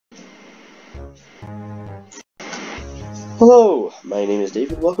Hello, my name is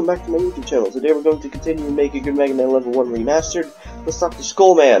David. Welcome back to my YouTube channel. Today we're going to continue making good Mega Man Level 1 Remastered. Let's talk to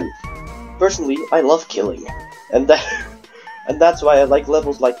Skullman. Personally, I love killing, and that's why I like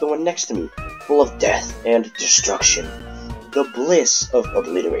levels like the one next to me, full of death and destruction. The bliss of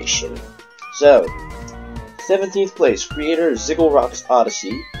obliteration. So, 17th place, creator Zigglrock's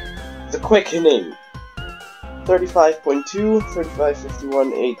Odyssey, The Quickening. 35.2,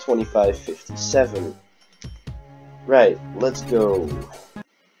 35.51, 825.57. Right, let's go.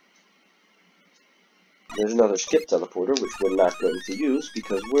 There's another skip teleporter, which we're not going to use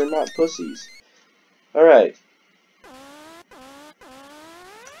because we're not pussies. Alright.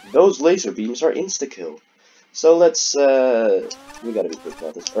 Those laser beams are insta-kill. So let's, we gotta be quick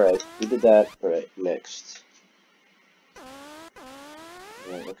about this. Alright, we did that. Alright, next.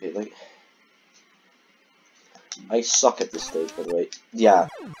 Right, okay, like... I suck at this stage, by the way. Yeah.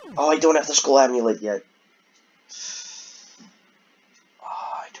 Oh, I don't have the skull amulet yet.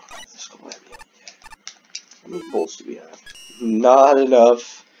 How many bolts do we have? Not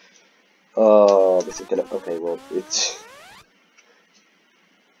enough. Oh, this is gonna... Okay, well, it's...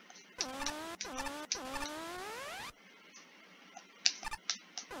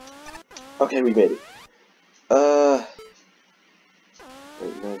 Okay, we made it.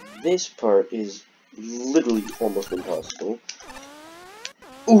 Wait, now this part is literally almost impossible.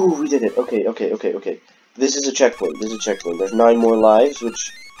 Ooh, we did it. Okay. This is a checkpoint. There's 9 more lives,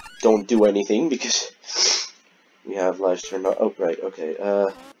 which don't do anything because... We have lives turned on. Oh, right, okay.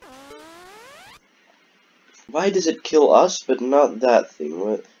 Why does it kill us, but not that thing?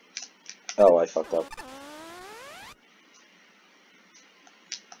 What? Oh, I fucked up.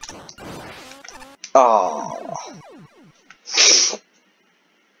 Oh.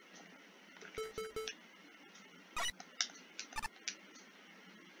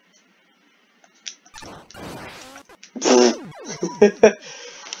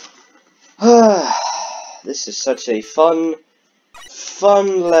 This is such a fun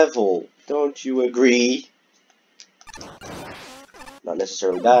level, don't you agree? Not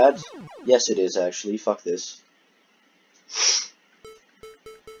necessarily bad. Yes, it is, actually. Fuck this.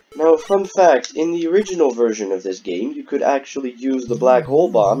 Now, fun fact, in the original version of this game, you could actually use the black hole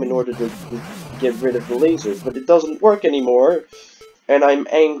bomb in order to get rid of the lasers, but it doesn't work anymore, and I'm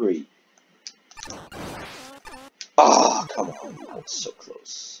angry. Ah, oh, come on, that's so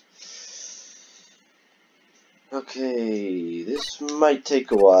close. Okay, this might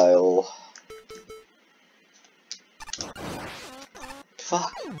take a while.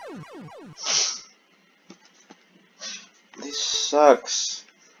 Fuck. This sucks.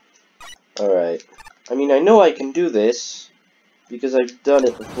 Alright. I mean, I know I can do this, because I've done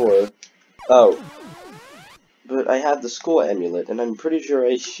it before. Oh. But I had the skull amulet, and I'm pretty sure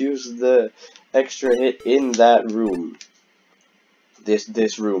I used the extra hit in that room.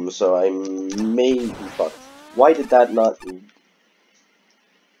 This room, so I may be fucked. Why did that not...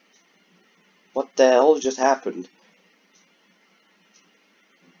 What the hell just happened?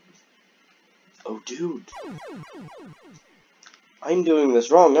 Oh, dude. I'm doing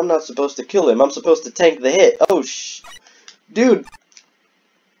this wrong. I'm not supposed to kill him. I'm supposed to tank the hit. Oh, dude.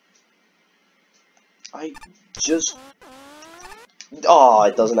 I just... Oh,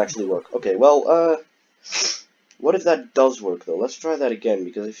 it doesn't actually work. Okay, well, what if that does work, though? Let's try that again,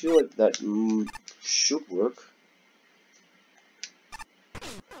 because I feel like that should work.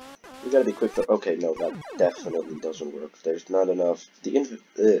 We gotta be quick, though. Okay, no, that definitely doesn't work. There's not enough.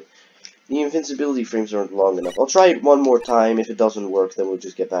 The invincibility frames aren't long enough. I'll try it one more time. If it doesn't work, then we'll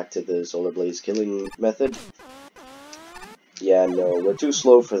just get back to the Solar Blaze killing method. Yeah, no, we're too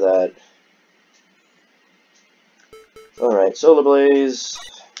slow for that. Alright, Solar Blaze.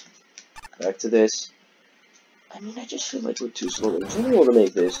 Back to this. I mean, I just feel like we're too slow in general to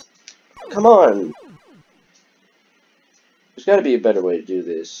make this. Come on! There's gotta be a better way to do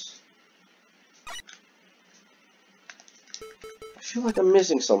this. I feel like I'm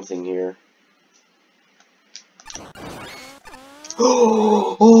missing something here.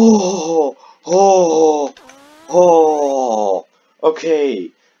 Oh!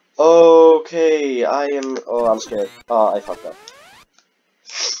 Okay. Okay, I am... Oh, I'm scared. Oh, I fucked up.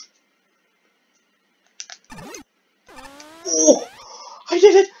 Oh! I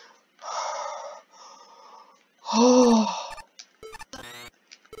did it! Oh!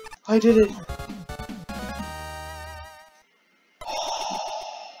 I did it!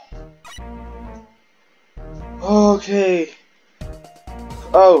 Okay.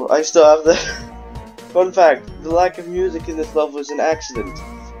 Oh, I still have the... Fun fact, the lack of music in this level is an accident.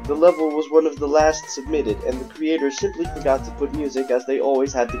 The level was one of the last submitted, and the creators simply forgot to put music as they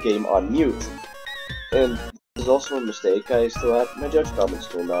always had the game on mute. And this is also a mistake, I still have my judge comments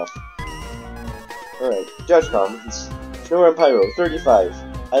turned off. Alright, judge comments. Snow and Pyro, 35.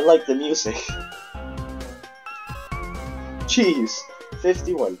 I like the music. Jeez,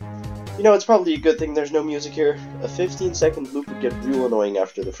 51. You know, it's probably a good thing there's no music here. A 15-second loop would get real annoying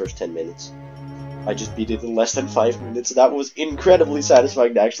after the first 10 minutes. I just beat it in less than 5 minutes. That was incredibly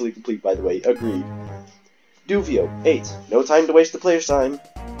satisfying to actually complete, by the way. Agreed. Duvio, 8. No time to waste the player's time.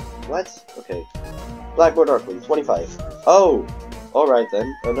 What? Okay. Blackboard Darkling, 25. Oh! Alright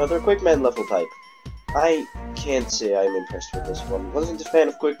then. Another Quickman level type. I can't say I'm impressed with this one. Wasn't a fan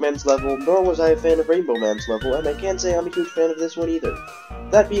of Quickman's level, nor was I a fan of Rainbow Man's level, and I can't say I'm a huge fan of this one either.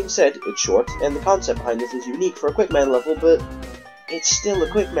 That being said, it's short, and the concept behind this is unique for a Quickman level, but it's still a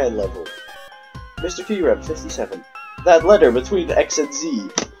Quickman level. Mr. Kirem, 57. That letter between X and Z.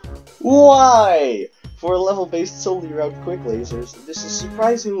 Why? For a level based solely around quick lasers, this is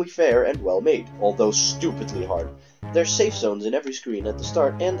surprisingly fair and well made, although stupidly hard. There's safe zones in every screen at the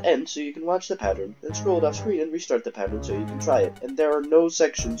start and end so you can watch the pattern, then scroll it off screen and restart the pattern so you can try it, and there are no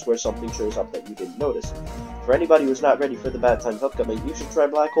sections where something shows up that you didn't notice. For anybody who's not ready for the bad times upcoming, you should try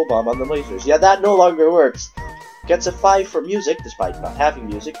Black Hole Bomb on the lasers. Yeah, that no longer works! Gets a 5 for music, despite not having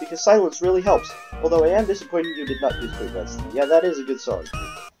music, because silence really helps. Although I am disappointed you did not use Quick Rest. Yeah, that is a good song.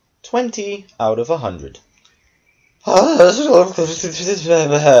 20 out of 100.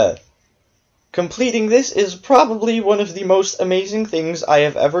 Completing this is probably one of the most amazing things I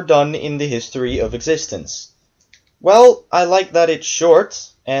have ever done in the history of existence. Well, I like that it's short,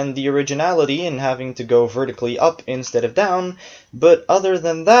 and the originality in having to go vertically up instead of down, but other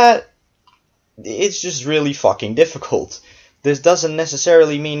than that, it's just really fucking difficult. This doesn't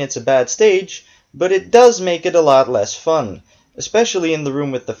necessarily mean it's a bad stage, but it does make it a lot less fun. Especially in the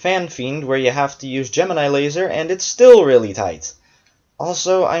room with the Fan Fiend, where you have to use Gemini Laser, and it's still really tight.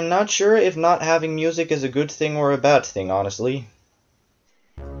 Also, I'm not sure if not having music is a good thing or a bad thing, honestly.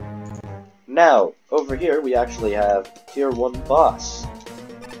 Now, over here we actually have Tier 1 Boss.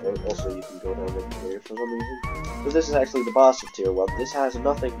 And also, you can go down in here for some reason. So this is actually the boss of Tier 1. This has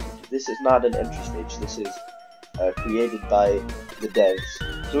nothing, this is not an entry stage, this is created by the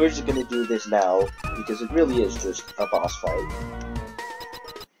devs. So we're just gonna do this now, because it really is just a boss fight.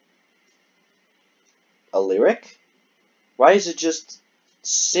 A lyric? Why is it just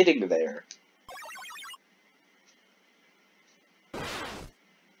sitting there?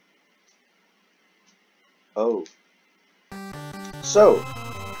 Oh. So,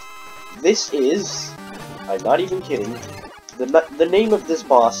 this is, I'm not even kidding, the name of this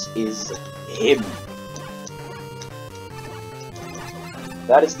boss is him.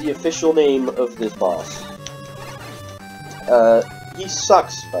 That is the official name of this boss. He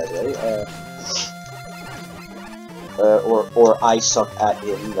sucks, by the way. Or I suck at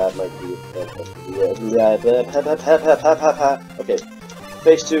him, that might be okay.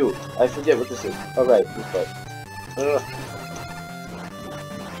 Phase 2. I forget what this is. Alright, this part.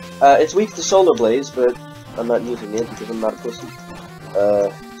 It's weak to Solar Blaze, but I'm not using it because I'm not a pussy.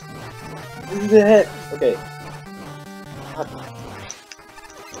 Okay.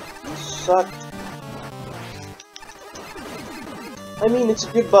 You suck. I mean, it's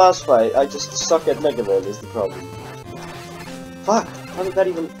a good boss fight, I just suck at Mega Man is the problem. Fuck! How did that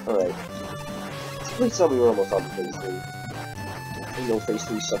even... Alright. Please tell me we're almost on to Phase 3. I know Phase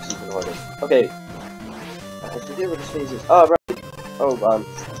 3 sucks even harder. Okay. I forget what this phase is. Oh, right. Oh, I'm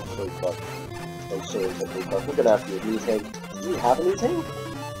so fucked. I'm so fucked. We're gonna have to use an E-Tank. Do we have an E-Tank?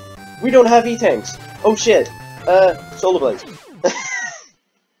 We don't have E-Tanks! Oh shit! Solar Blaze.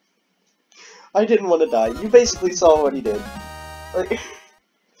 I didn't want to die. You basically saw what he did. Like,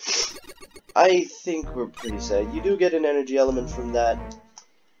 I think we're pretty sad. You do get an energy element from that.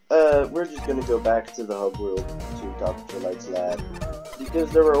 We're just gonna go back to the hub world, to Dr. Light's lab,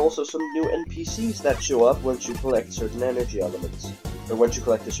 because there are also some new NPCs that show up once you collect certain energy elements, or once you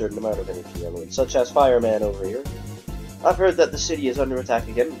collect a certain amount of energy elements, such as Fireman over here. I've heard that the city is under attack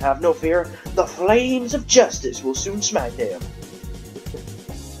again. Have no fear, the flames of justice will soon smack them.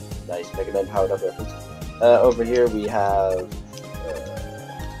 Nice, Mega Man powered up reference. Over here we have,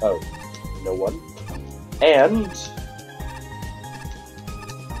 oh, no one. And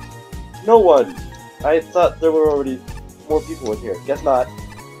no one! I thought there were already more people in here. Guess not.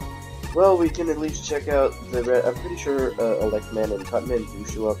 Well, we can at least check out the I'm pretty sure Electman and Cutman do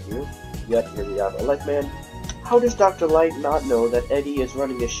show up here. Yep, here we have Electman. How does Dr. Light not know that Eddie is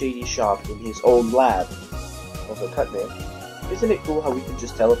running a shady shop in his own lab? Also, Cutman. Isn't it cool how we can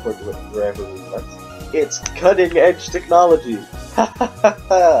just teleport wherever we want? It's cutting edge technology.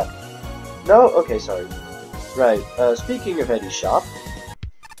 No? Okay, sorry. Right, speaking of Eddie's shop,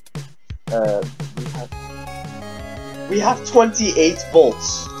 we have 28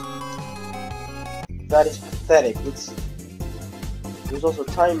 volts. That is pathetic. There's also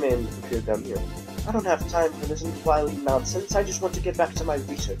time man appeared down here. I don't have time for this inviting nonsense. I just want to get back to my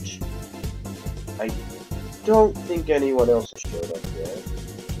research. I don't think anyone else has showed up yet.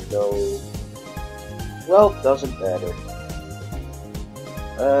 No. Well, doesn't matter.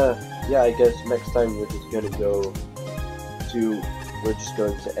 Yeah, I guess next time we're just gonna go to... We're just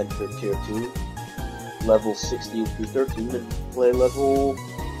going to enter Tier 2, level 16 through 13, and play level...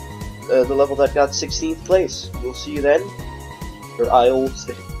 the level that got 16th place. We'll see you then. Or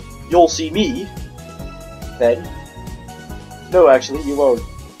you'll see me then. No, actually, you won't.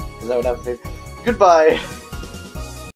 Because I would have to say, goodbye!